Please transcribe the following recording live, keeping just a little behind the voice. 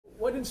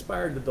what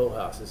inspired the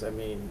Boathouses? I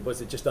mean,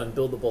 was it just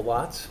unbuildable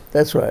lots?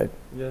 That's right.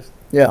 Yes.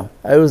 Yeah,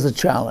 it was a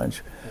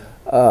challenge.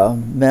 A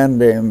man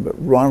named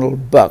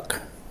Ronald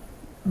Buck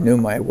knew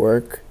my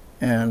work,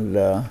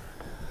 and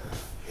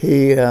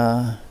he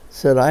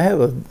said, I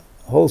have a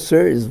whole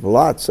series of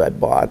lots I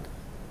bought,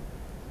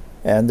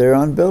 and they're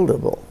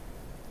unbuildable.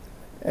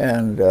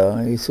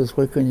 And he says,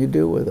 what can you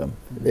do with them?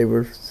 They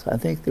were, I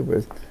think they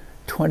were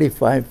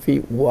 25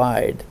 feet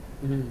wide.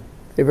 Mm-hmm.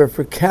 They were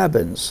for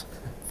cabins,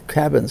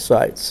 cabin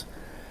sites.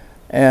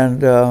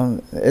 And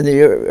in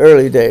the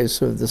early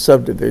days of the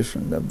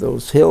subdivision of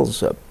those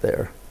hills up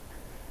there,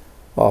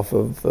 off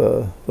of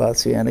La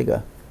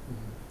Cienega.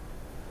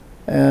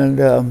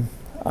 Mm-hmm.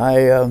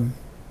 And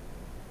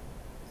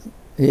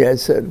he had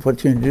said, what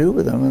can you do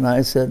with them? And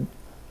I said,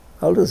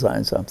 I'll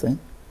design something.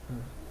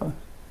 Mm-hmm.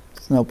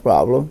 It's no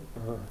problem.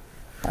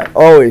 I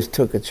always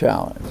took a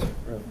challenge.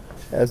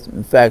 As,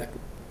 in fact,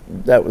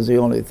 that was the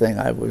only thing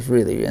I was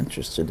really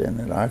interested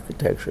in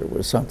architecture,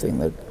 was something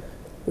that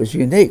was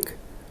unique.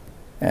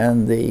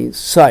 And the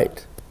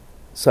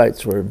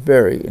sites were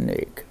very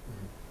unique.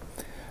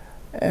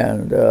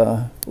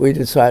 And we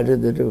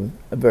decided that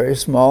a very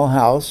small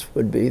house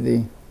would be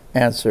the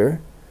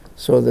answer,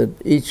 so that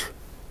each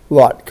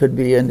lot could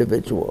be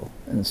individual,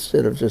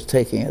 instead of just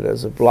taking it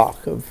as a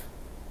block of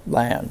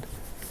land.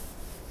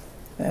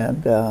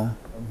 And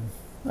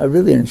I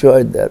really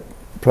enjoyed that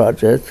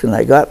project, and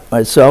I got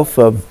myself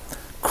a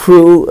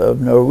crew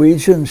of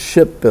Norwegian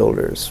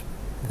shipbuilders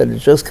that had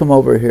just come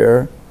over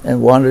here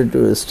and wanted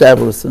to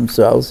establish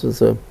themselves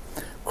as a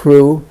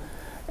crew,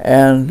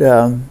 and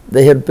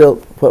they had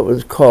built what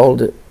was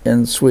called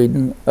in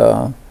Sweden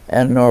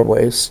and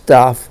Norway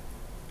staff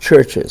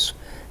churches,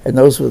 and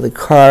those were the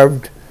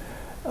carved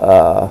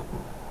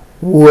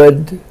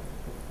wood,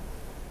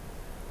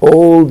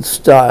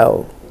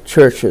 old-style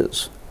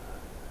churches.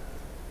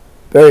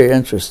 Very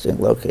interesting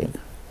looking.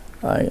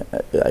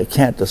 I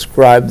can't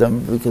describe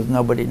them because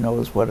nobody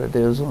knows what it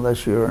is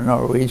unless you're a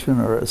Norwegian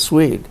or a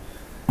Swede.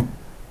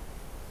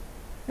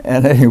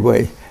 And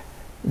anyway,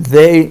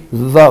 they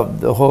loved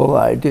the whole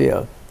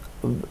idea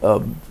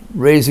of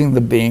raising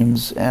the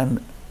beams and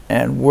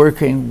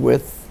working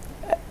with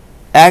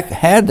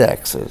hand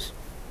axes.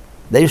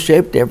 They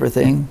shaped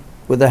everything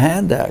with a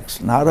hand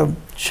axe, not a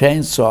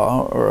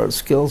chainsaw or a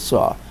skill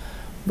saw,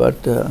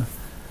 but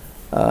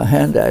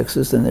hand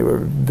axes, and they were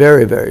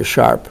very, very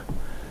sharp,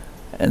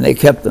 and they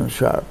kept them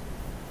sharp.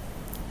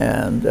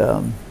 And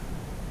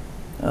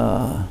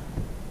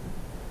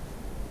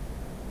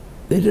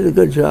they did a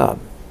good job.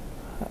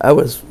 I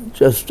was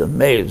just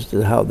amazed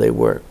at how they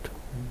worked,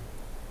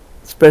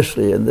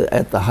 especially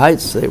at the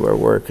heights they were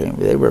working.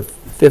 They were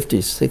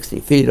 50, 60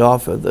 feet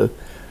off of the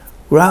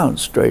ground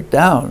straight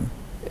down,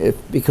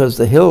 because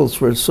the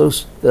hills were so,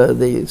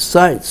 the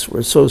sites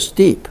were so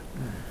steep.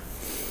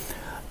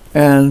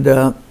 And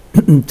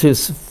to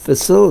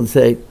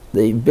facilitate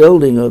the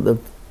building of the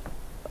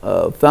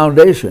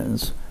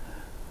foundations,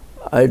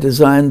 I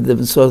designed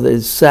them so they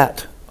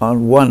sat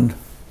on one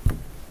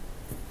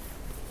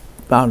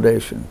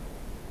foundation.